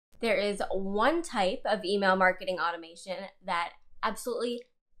There is one type of email marketing automation that absolutely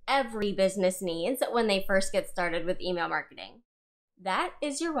every business needs when they first get started with email marketing. That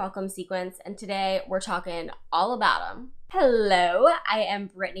is your welcome sequence, and today we're talking all about them. Hello, I am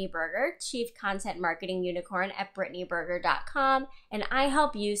Brittany Berger, Chief Content Marketing Unicorn at BrittanyBerger.com, and I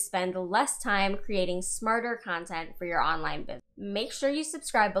help you spend less time creating smarter content for your online business. Make sure you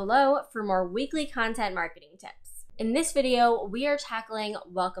subscribe below for more weekly content marketing tips. In this video, we are tackling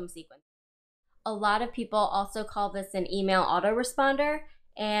welcome sequences. A lot of people also call this an email autoresponder,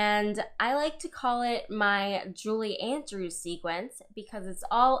 and I like to call it my Julie Andrews sequence because it's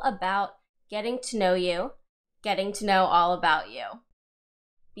all about getting to know you, getting to know all about you.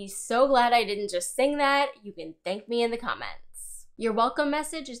 Be so glad I didn't just sing that. You can thank me in the comments. Your welcome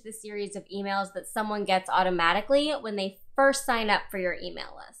message is the series of emails that someone gets automatically when they first sign up for your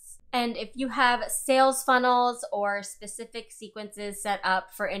email list. And if you have sales funnels or specific sequences set up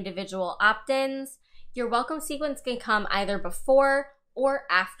for individual opt-ins, your welcome sequence can come either before or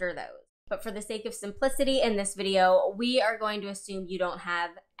after those. But for the sake of simplicity in this video, we are going to assume you don't have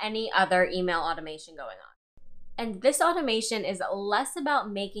any other email automation going on. And this automation is less about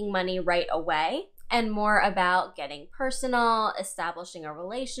making money right away and more about getting personal, establishing a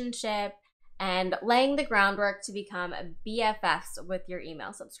relationship, and laying the groundwork to become BFFs with your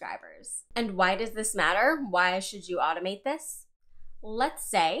email subscribers. And why does this matter? Why should you automate this? Let's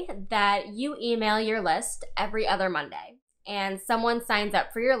say that you email your list every other Monday, and someone signs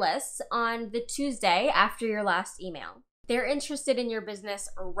up for your list on the Tuesday after your last email. They're interested in your business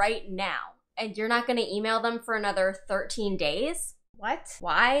right now, and you're not going to email them for another 13 days? What?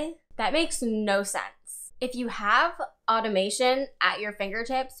 Why? That makes no sense. If you have automation at your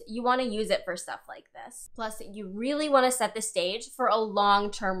fingertips, you want to use it for stuff like this. Plus, you really want to set the stage for a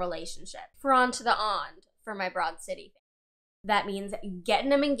long-term relationship. For on to the on for my Broad City. That means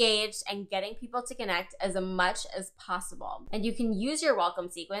getting them engaged and getting people to connect as much as possible. And you can use your welcome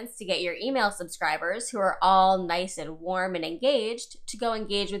sequence to get your email subscribers who are all nice and warm and engaged to go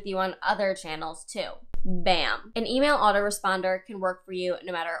engage with you on other channels too. Bam! An email autoresponder can work for you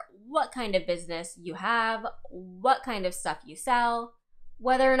no matter what kind of business you have, what kind of stuff you sell,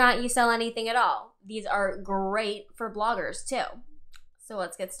 whether or not you sell anything at all. These are great for bloggers too. So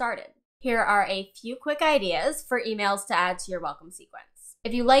let's get started. Here are a few quick ideas for emails to add to your welcome sequence.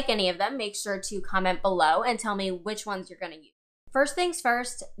 If you like any of them, make sure to comment below and tell me which ones you're going to use. First things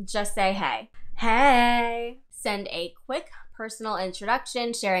first, just say hey. Hey! Send a quick personal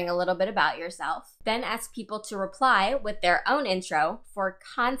introduction sharing a little bit about yourself. Then ask people to reply with their own intro for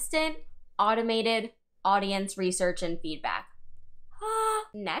constant automated audience research and feedback.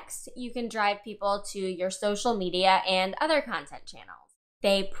 Next, you can drive people to your social media and other content channels.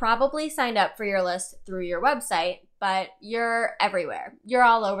 They probably signed up for your list through your website, but you're everywhere. You're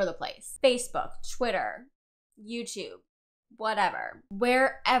all over the place. Facebook, Twitter, YouTube, whatever.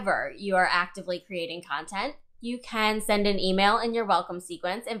 Wherever you are actively creating content, you can send an email in your welcome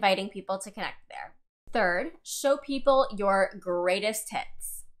sequence inviting people to connect there. Third, show people your greatest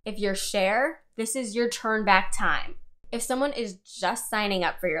hits. If you're share, this is your turn back time. If someone is just signing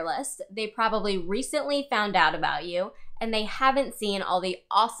up for your list, they probably recently found out about you and they haven't seen all the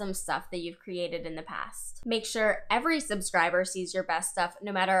awesome stuff that you've created in the past. Make sure every subscriber sees your best stuff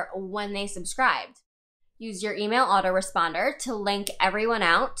no matter when they subscribed. Use your email autoresponder to link everyone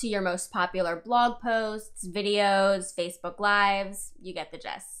out to your most popular blog posts, videos, Facebook Lives. You get the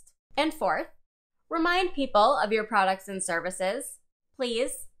gist. And fourth, remind people of your products and services.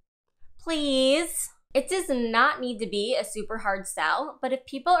 Please. Please. It does not need to be a super hard sell, but if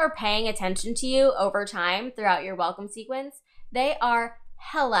people are paying attention to you over time throughout your welcome sequence, they are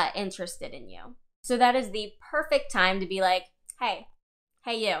hella interested in you. So that is the perfect time to be like, hey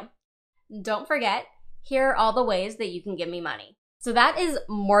you, don't forget, here are all the ways that you can give me money. So that is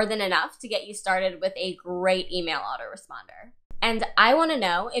more than enough to get you started with a great email autoresponder. And I want to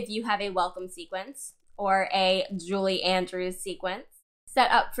know if you have a welcome sequence or a Julie Andrews sequence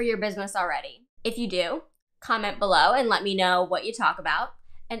set up for your business already. If you do, comment below and let me know what you talk about.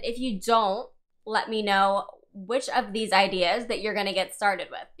 And if you don't, let me know which of these ideas that you're going to get started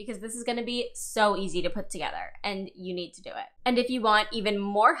with, because this is going to be so easy to put together and you need to do it. And if you want even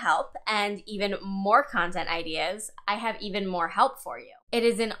more help and even more content ideas, I have even more help for you. It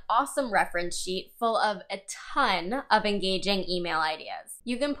is an awesome reference sheet full of a ton of engaging email ideas.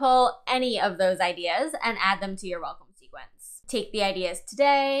 You can pull any of those ideas and add them to your welcome sequence. Take the ideas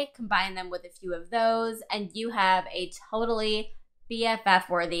today, combine them with a few of those, and you have a totally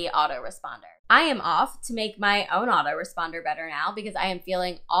BFF-worthy autoresponder. I am off to make my own autoresponder better now because I am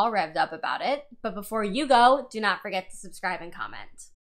feeling all revved up about it. But before you go, do not forget to subscribe and comment.